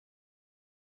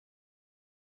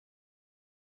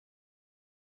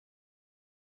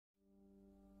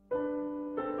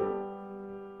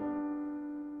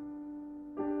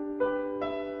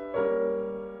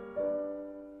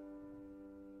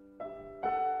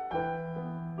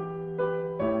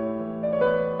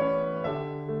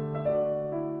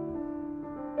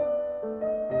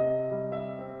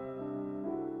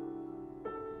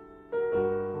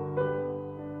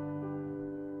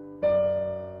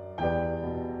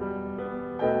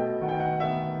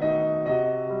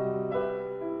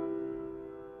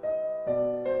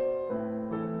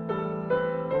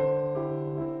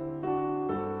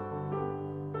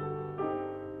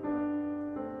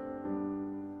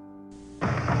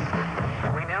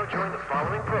Join the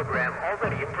following program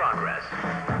already in progress.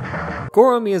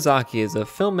 Goro Miyazaki is a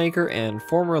filmmaker and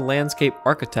former landscape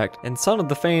architect and son of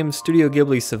the famed Studio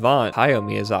Ghibli savant Hayao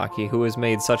Miyazaki, who has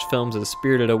made such films as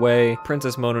Spirited Away,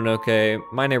 Princess Mononoke,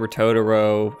 My Neighbor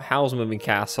Totoro, Howl's Moving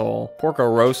Castle, Porco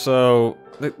Rosso.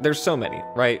 There's so many,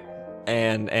 right?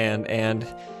 And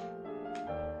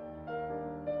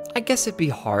I guess it'd be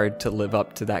hard to live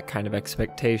up to that kind of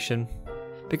expectation,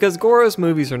 because Goro's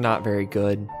movies are not very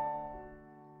good.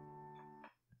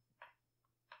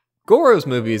 Goro's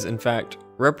movies, in fact,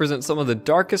 represent some of the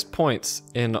darkest points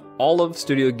in all of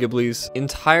Studio Ghibli's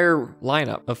entire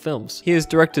lineup of films. He has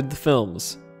directed the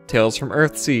films Tales from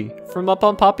Earthsea, From Up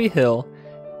on Poppy Hill,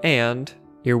 and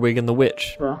Earwig and the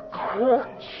Witch.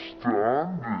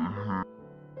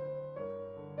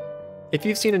 If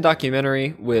you've seen a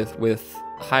documentary with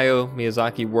Hayao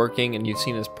Miyazaki working and you've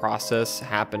seen his process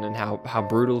happen and how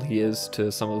brutal he is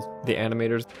to some of the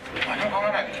animators,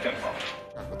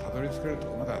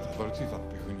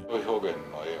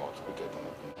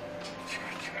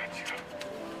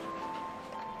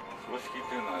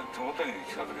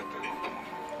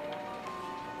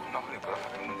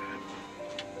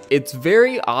 it's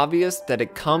very obvious that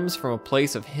it comes from a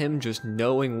place of him just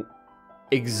knowing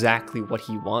exactly what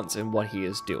he wants and what he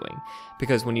is doing.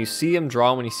 Because when you see him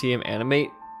draw, when you see him animate,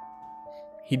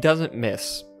 he doesn't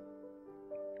miss.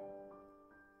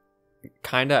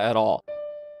 Kinda at all.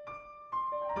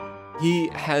 He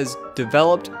has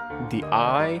developed the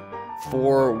eye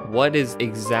for what is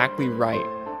exactly right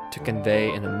to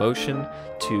convey an emotion,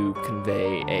 to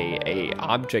convey a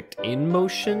object in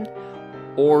motion,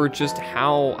 or just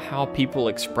how people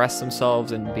express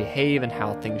themselves and behave and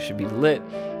how things should be lit.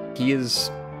 He is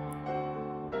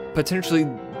potentially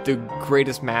the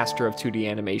greatest master of 2D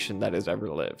animation that has ever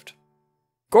lived.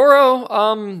 Goro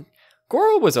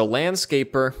was a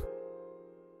landscaper.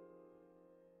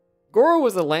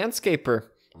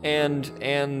 And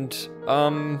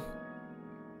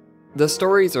the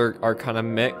stories are kind of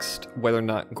mixed, whether or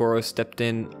not Goro stepped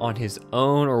in on his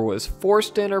own or was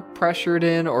forced in or pressured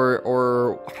in,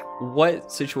 or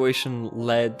what situation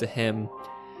led to him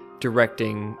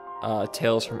directing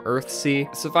Tales from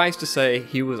Earthsea. Suffice to say,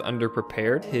 he was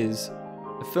underprepared. His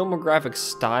filmographic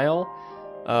style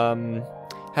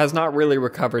has not really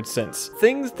recovered since.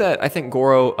 Things that I think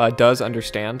Goro does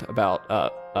understand about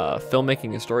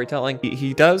filmmaking and storytelling.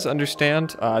 He does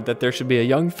understand that there should be a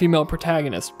young female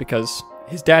protagonist, because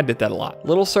his dad did that a lot.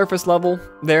 Little surface level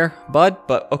there, bud,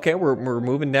 but okay, we're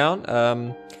moving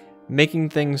down. Making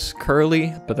things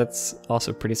curly, but that's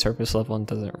also pretty surface level and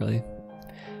doesn't really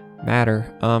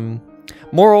matter.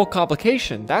 Moral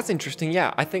complication, that's interesting.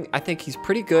 Yeah, I think he's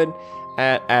pretty good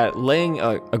at laying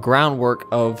a groundwork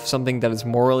of something that is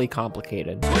morally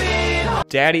complicated.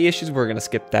 Daddy issues, we're gonna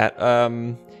skip that.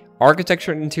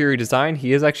 Architecture and interior design,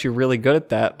 he is actually really good at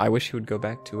that. I wish he would go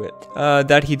back to it.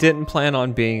 That he didn't plan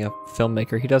on being a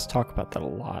filmmaker. He does talk about that a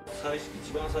lot.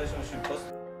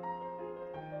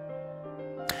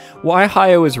 Why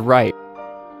Hayao is right.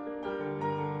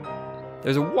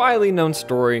 There's a widely known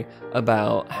story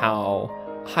about how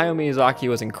Hayao Miyazaki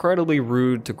was incredibly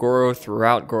rude to Goro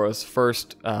throughout Goro's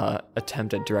first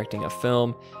attempt at directing a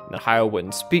film, and that Hayao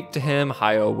wouldn't speak to him,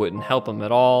 Hayao wouldn't help him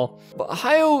at all. But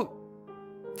Hayao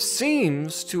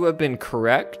seems to have been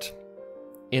correct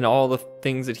in all the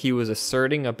things that he was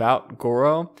asserting about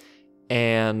Goro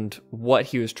and what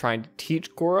he was trying to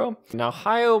teach Goro. Now,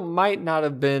 Hayao might not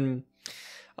have been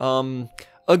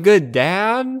a good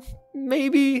dad,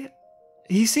 maybe.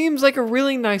 He seems like a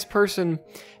really nice person,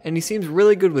 and he seems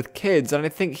really good with kids, and I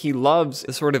think he loves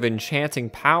the sort of enchanting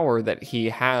power that he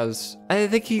has. I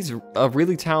think he's a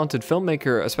really talented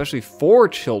filmmaker, especially for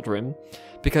children,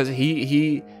 because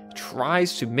he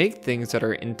tries to make things that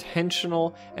are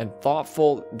intentional and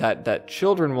thoughtful that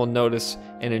children will notice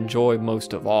and enjoy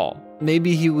most of all.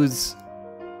 Maybe he was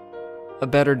a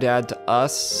better dad to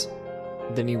us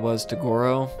than he was to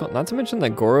Goro. Not to mention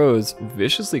that Goro is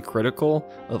viciously critical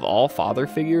of all father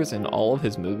figures in all of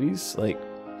his movies. Like,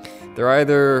 they're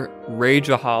either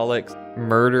rageaholics,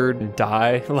 murdered and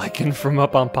die, like in From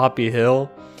Up on Poppy Hill,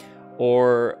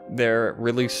 or they're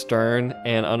really stern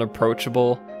and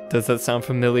unapproachable. Does that sound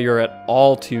familiar at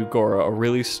all to Goro? A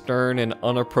really stern and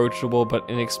unapproachable but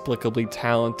inexplicably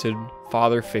talented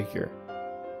father figure.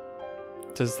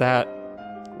 Does that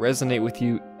resonate with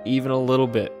you even a little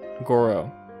bit, Goro?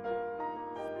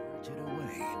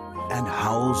 And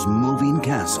Howl's Moving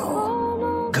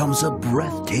Castle comes a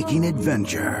breathtaking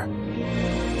adventure.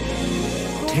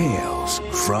 Tales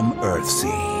from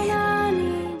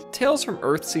Earthsea. Tales from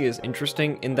Earthsea is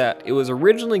interesting in that it was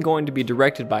originally going to be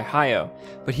directed by Hayao,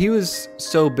 but he was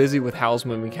so busy with Howl's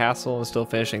Moving Castle and still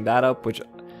finishing that up, which,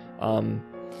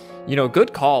 you know,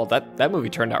 good call. That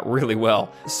movie turned out really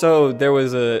well. So there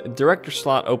was a director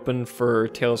slot open for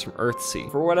Tales from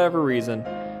Earthsea. For whatever reason,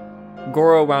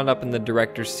 Goro wound up in the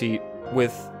director's seat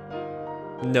with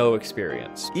no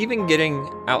experience. Even getting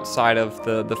outside of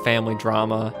the family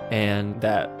drama, and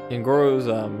that in Goro's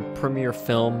premiere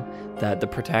film that the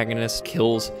protagonist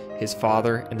kills his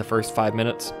father in the first 5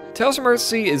 minutes. Tales from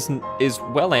Earthsea is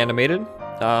well animated.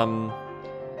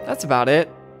 That's about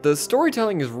it. The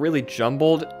storytelling is really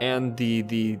jumbled, and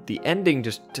the ending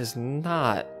just does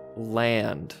not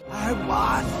land. I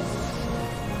want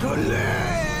to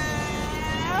live.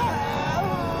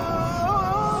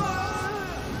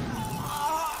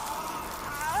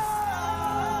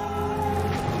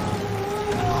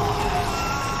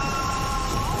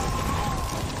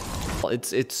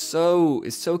 It's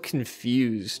so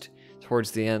confused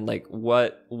towards the end, like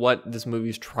what this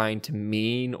movie's trying to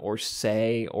mean or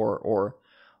say, or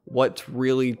what's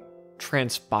really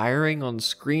transpiring on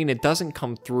screen. It doesn't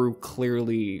come through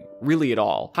clearly really at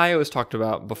all. Hayao has talked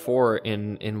about before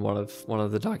in one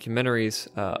of the documentaries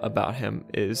about him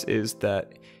is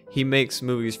that he makes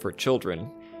movies for children,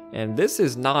 and this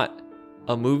is not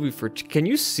a movie for can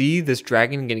you see this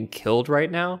dragon getting killed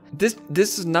right now? This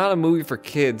is not a movie for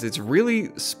kids. It's really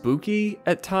spooky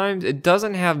at times. It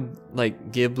doesn't have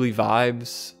like Ghibli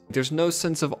vibes. There's no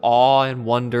sense of awe and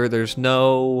wonder. There's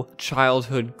no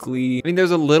childhood glee. I mean,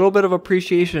 there's a little bit of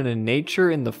appreciation in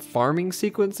nature in the farming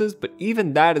sequences, but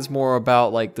even that is more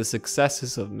about like the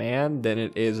successes of man than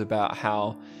it is about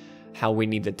how we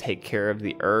need to take care of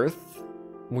the earth,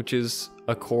 which is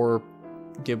a core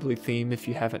Ghibli theme if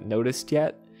you haven't noticed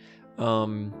yet.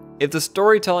 If the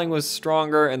storytelling was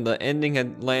stronger and the ending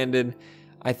had landed,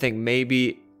 I think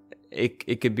maybe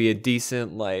it could be a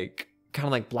decent, like, kind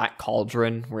of like Black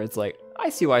Cauldron, where it's like, I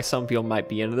see why some people might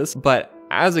be into this, but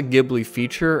as a Ghibli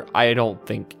feature, I don't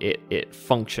think it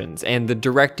functions, and the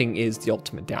directing is the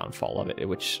ultimate downfall of it,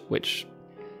 which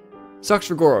sucks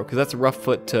for Goro, because that's a rough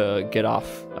foot to get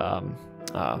off.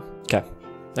 Okay,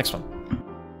 next one.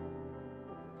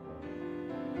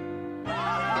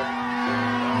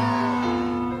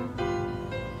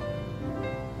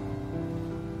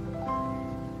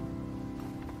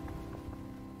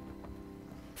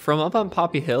 From Up on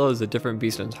Poppy Hill is a different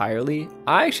beast entirely.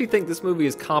 I actually think this movie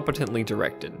is competently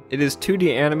directed. It is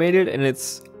 2D animated, and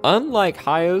it's unlike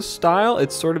Hayao's style.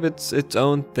 It's sort of its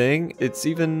own thing. It's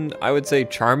even, I would say,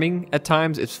 charming at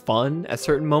times. It's fun at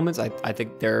certain moments. I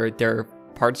think there are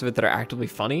parts of it that are actively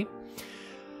funny.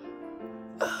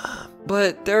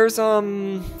 But there's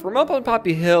From Up on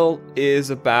Poppy Hill is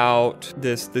about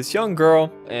this young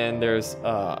girl, and there's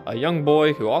a young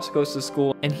boy who also goes to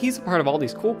school, and he's a part of all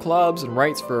these cool clubs and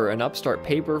writes for an upstart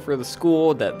paper for the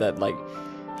school that like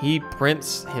he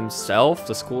prints himself.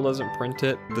 The school doesn't print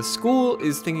it. The school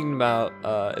is thinking about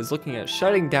is looking at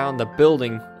shutting down the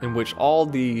building in which all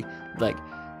the like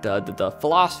the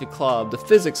philosophy club, the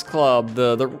physics club,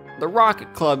 the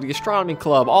rocket club, the astronomy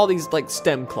club, all these like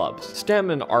STEM clubs,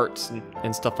 STEM and arts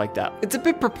and stuff like that. It's a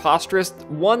bit preposterous.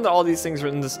 One, that all these things are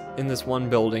in this one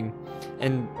building,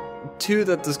 and two,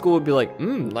 that the school would be like,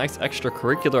 nice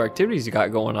extracurricular activities you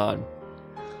got going on.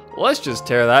 Let's just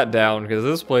tear that down because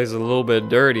this place is a little bit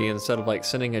dirty, instead of like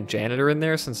sending a janitor in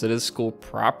there, since it is school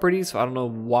property. So I don't know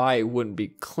why it wouldn't be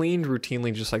cleaned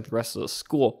routinely just like the rest of the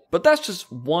school. But that's just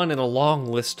one in a long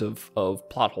list of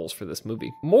plot holes for this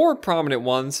movie. More prominent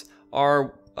ones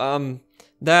are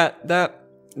that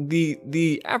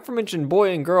the aforementioned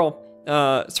boy and girl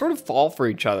sort of fall for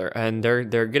each other, and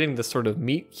they're getting this sort of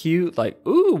meet cute, like,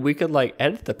 ooh, we could like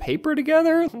edit the paper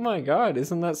together. Oh my god,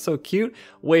 isn't that so cute?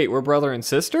 Wait, we're brother and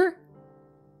sister?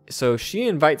 So she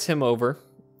invites him over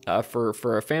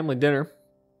for a family dinner.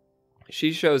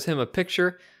 She shows him a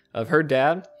picture of her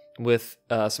dad with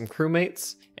some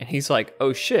crewmates, and he's like,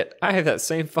 oh shit, I have that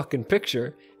same fucking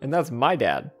picture, and that's my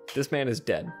dad. This man is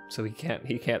dead, so he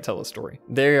can't tell a story.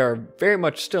 They are very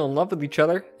much still in love with each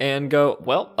other, and go,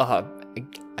 well,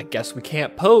 I guess we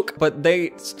can't poke, but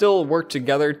they still work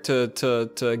together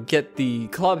to get the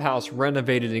clubhouse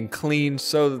renovated and cleaned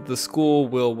so that the school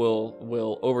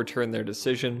will overturn their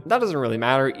decision. That doesn't really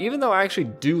matter, even though I actually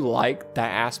do like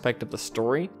that aspect of the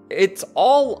story. It's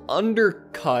all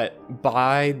undercut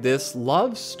by this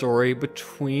love story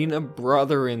between a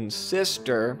brother and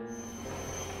sister.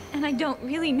 And I don't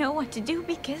really know what to do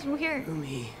because we're...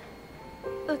 Umi.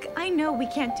 Look, I know we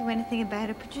can't do anything about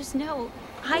it, but just know,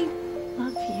 I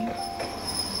love you.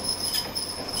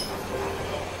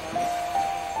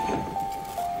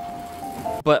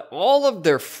 But all of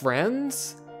their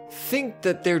friends think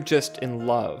that they're just in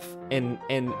love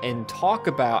and talk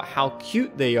about how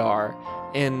cute they are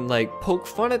and like poke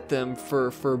fun at them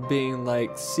for being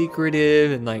like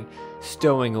secretive and like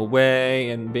stowing away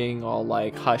and being all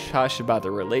like hush hush about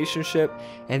the relationship,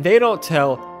 and they don't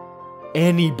tell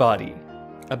anybody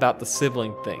about the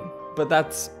sibling thing. But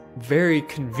that's very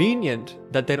convenient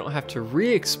that they don't have to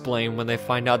re-explain when they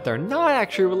find out they're not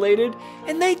actually related,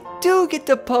 and they do get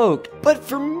to poke. But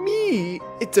for me,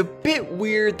 it's a bit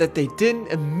weird that they didn't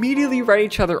immediately write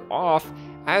each other off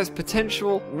as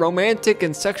potential romantic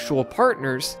and sexual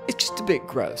partners. It's just a bit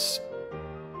gross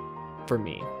for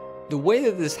me. The way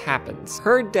that this happens,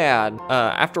 her dad,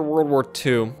 after World War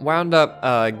II, wound up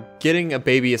getting a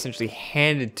baby essentially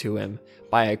handed to him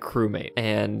by a crewmate,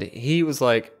 and he was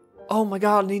like, oh my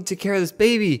god, I need to take care of this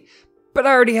baby, but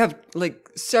I already have like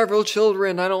several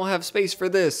children, I don't have space for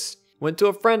this. Went to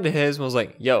a friend of his and was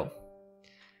like, yo,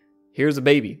 here's a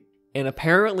baby. And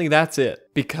apparently that's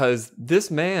it, because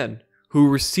this man who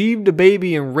received a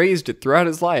baby and raised it throughout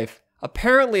his life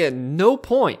apparently at no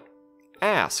point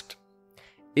asked,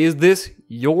 is this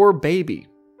your baby?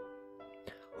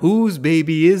 Whose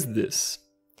baby is this?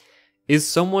 Is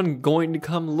someone going to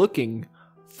come looking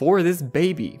for this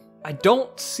baby? I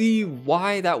don't see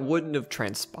why that wouldn't have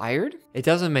transpired. It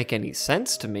doesn't make any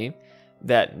sense to me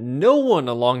that no one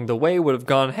along the way would have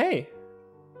gone, hey,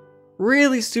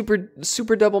 really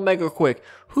super double mega quick,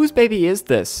 whose baby is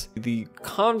this? The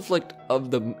conflict of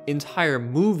the entire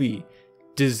movie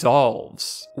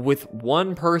dissolves with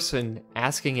one person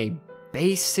asking a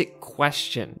basic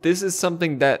question. This is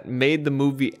something that made the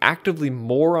movie actively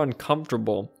more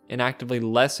uncomfortable and actively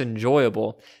less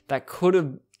enjoyable, that could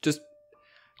have just,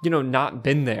 not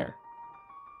been there.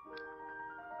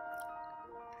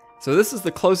 So this is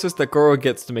the closest that Goro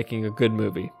gets to making a good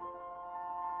movie.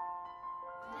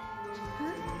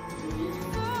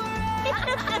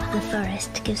 The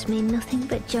forest gives me nothing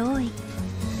but joy.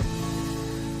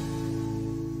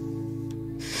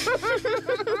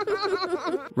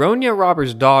 Ronya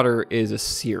Robber's Daughter is a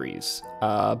series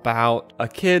about a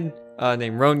kid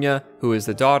named Ronya, who is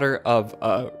the daughter of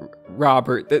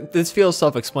Robert. This feels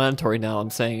self-explanatory now. I'm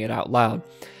saying it out loud,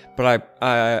 but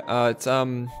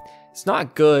it's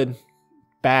not good.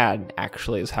 Bad,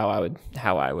 actually, is how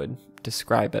I would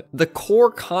describe it. The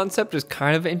core concept is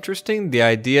kind of interesting. The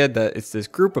idea that it's this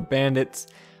group of bandits.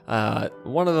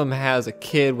 One of them has a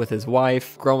kid with his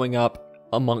wife growing up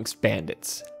amongst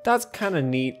bandits. That's kind of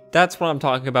neat. That's what I'm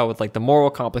talking about with like the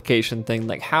moral complication thing.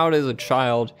 Like, how does a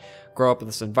child grow up in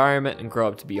this environment and grow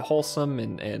up to be wholesome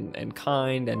and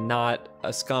kind and not a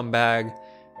scumbag?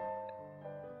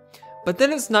 But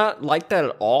then it's not like that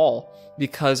at all,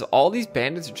 because all these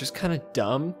bandits are just kind of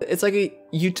dumb. It's like a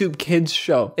YouTube kids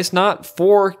show. It's not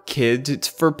for kids, it's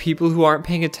for people who aren't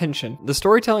paying attention. The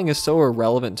storytelling is so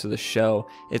irrelevant to the show.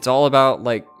 It's all about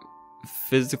like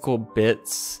physical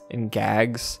bits and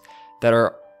gags that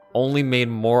are only made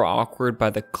more awkward by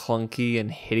the clunky and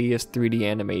hideous 3D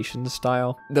animation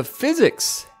style. The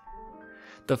physics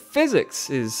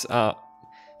is,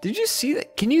 did you see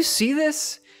that? Can you see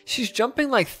this? She's jumping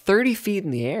like 30 feet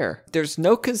in the air. There's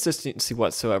no consistency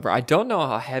whatsoever. I don't know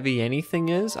how heavy anything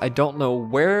is. I don't know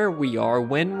where we are,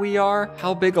 when we are,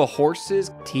 how big a horse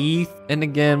is, teeth, and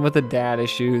again with the dad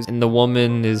issues. And the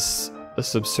woman is a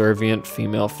subservient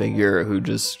female figure who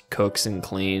just cooks and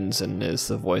cleans and is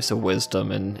the voice of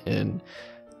wisdom in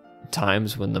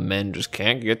times when the men just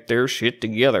can't get their shit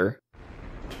together.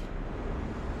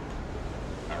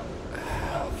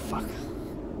 Oh, fuck.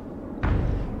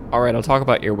 Alright, I'll talk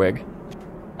about Earwig.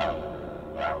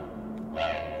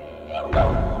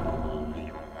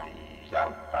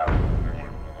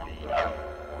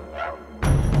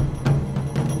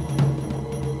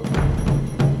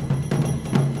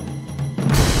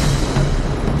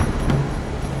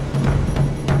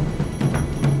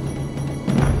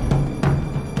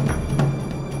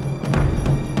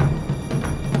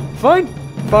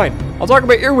 Fine. I'll talk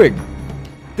about Earwig.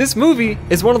 This movie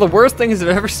is one of the worst things I've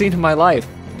ever seen in my life.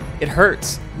 It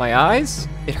hurts my eyes,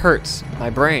 it hurts my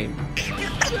brain.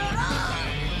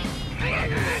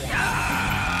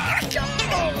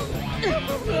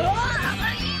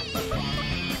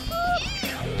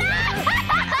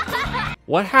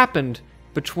 What happened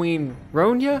between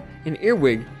Ronya and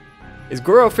Earwig is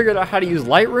Goro figured out how to use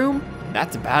Lightroom, and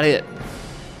that's about it.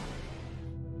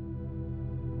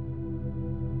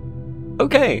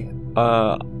 Okay,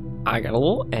 I got a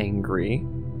little angry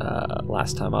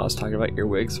last time I was talking about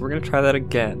Earwig, so we're gonna try that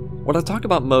again. What I talked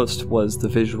about most was the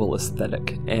visual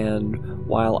aesthetic, and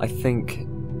while I think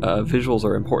visuals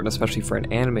are important, especially for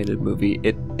an animated movie,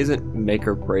 it isn't make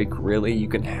or break really. You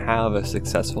can have a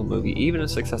successful movie, even a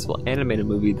successful animated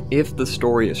movie, if the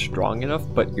story is strong enough,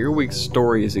 but Earwig's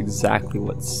story is exactly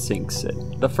what sinks it.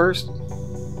 The first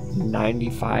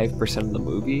 95% of the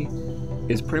movie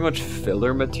is pretty much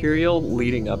filler material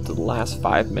leading up to the last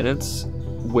 5 minutes,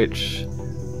 which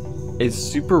is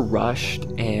super rushed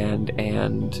and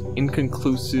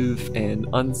inconclusive and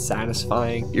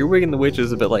unsatisfying. Earwig and the Witch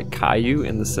is a bit like Caillou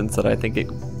in the sense that I think it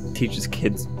teaches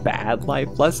kids bad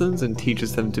life lessons and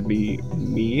teaches them to be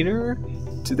meaner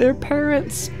to their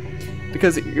parents.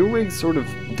 Because Earwig's sort of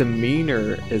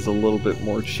demeanor is a little bit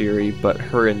more cheery, but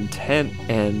her intent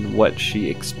and what she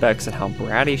expects and how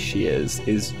bratty she is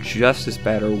just as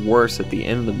bad or worse at the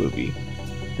end of the movie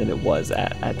than it was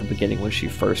at the beginning when she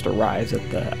first arrives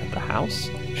at the house.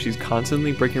 She's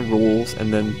constantly breaking rules,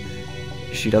 and then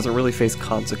she doesn't really face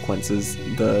consequences.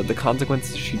 The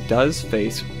consequences she does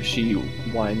face, she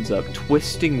winds up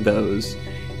twisting those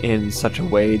in such a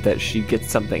way that she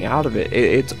gets something out of it.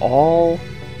 It's all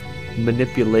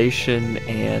manipulation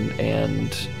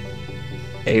and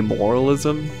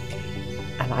amoralism,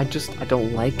 and I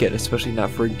don't like it, especially not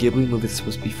for a Ghibli movie that's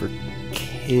supposed to be for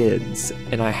kids.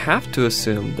 And I have to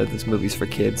assume that this movie's for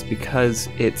kids because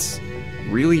it's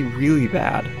really, really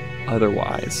bad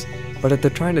otherwise. But if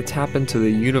they're trying to tap into the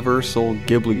universal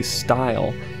Ghibli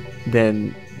style,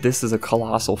 then this is a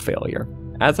colossal failure.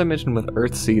 As I mentioned with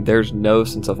Earthsea, there's no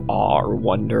sense of awe or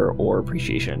wonder or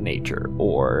appreciation of nature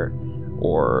or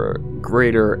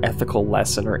greater ethical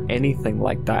lesson or anything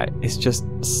like that. It's just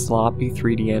sloppy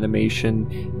 3D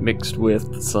animation mixed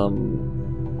with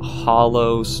some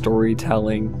hollow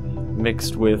storytelling,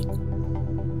 mixed with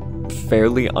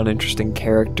fairly uninteresting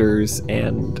characters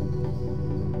and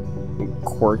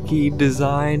quirky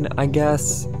design, I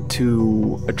guess.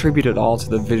 To attribute it all to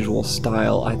the visual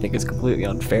style, I think is completely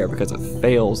unfair because it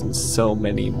fails in so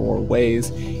many more ways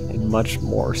and much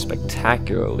more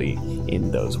spectacularly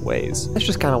in those ways. That's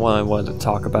just kind of what I wanted to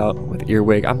talk about with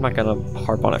Earwig. I'm not going to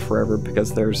harp on it forever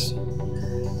because there's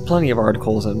plenty of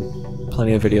articles and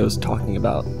plenty of videos talking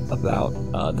about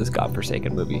this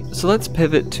godforsaken movie. So let's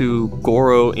pivot to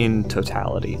Goro in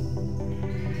totality.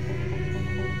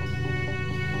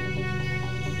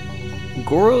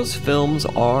 Goro's films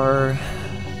are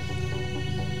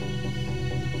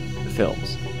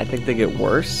films. I think they get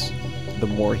worse the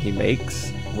more he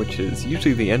makes, which is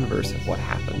usually the inverse of what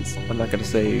happens. I'm not going to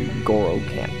say Goro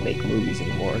can't make movies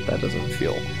anymore. That doesn't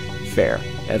feel fair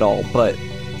at all, but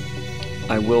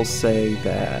I will say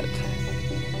that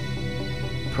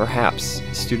perhaps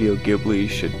Studio Ghibli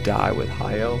should die with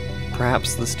Hayao.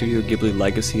 Perhaps the Studio Ghibli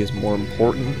legacy is more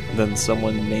important than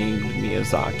someone named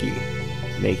Miyazaki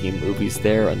making movies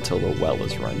there until the well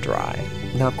is run dry.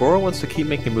 Now, if Goro wants to keep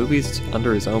making movies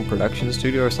under his own production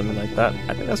studio or something like that,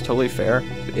 I think that's totally fair.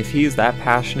 If he's that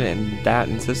passionate and that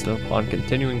insistent upon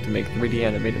continuing to make 3D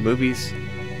animated movies,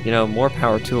 you know, more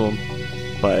power to him.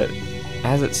 But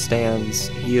as it stands,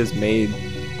 he has made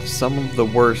some of the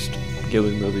worst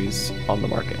Ghibli movies on the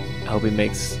market. I hope he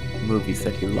makes movies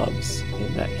that he loves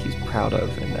and that he's proud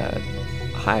of and that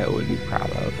Hayao would be proud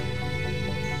of.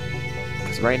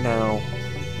 Because right now,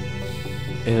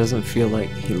 it doesn't feel like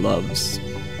he loves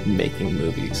making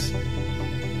movies.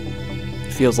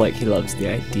 It feels like he loves the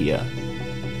idea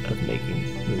of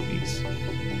making movies.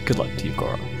 Good luck to you,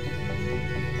 Goro.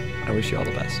 I wish you all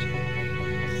the best.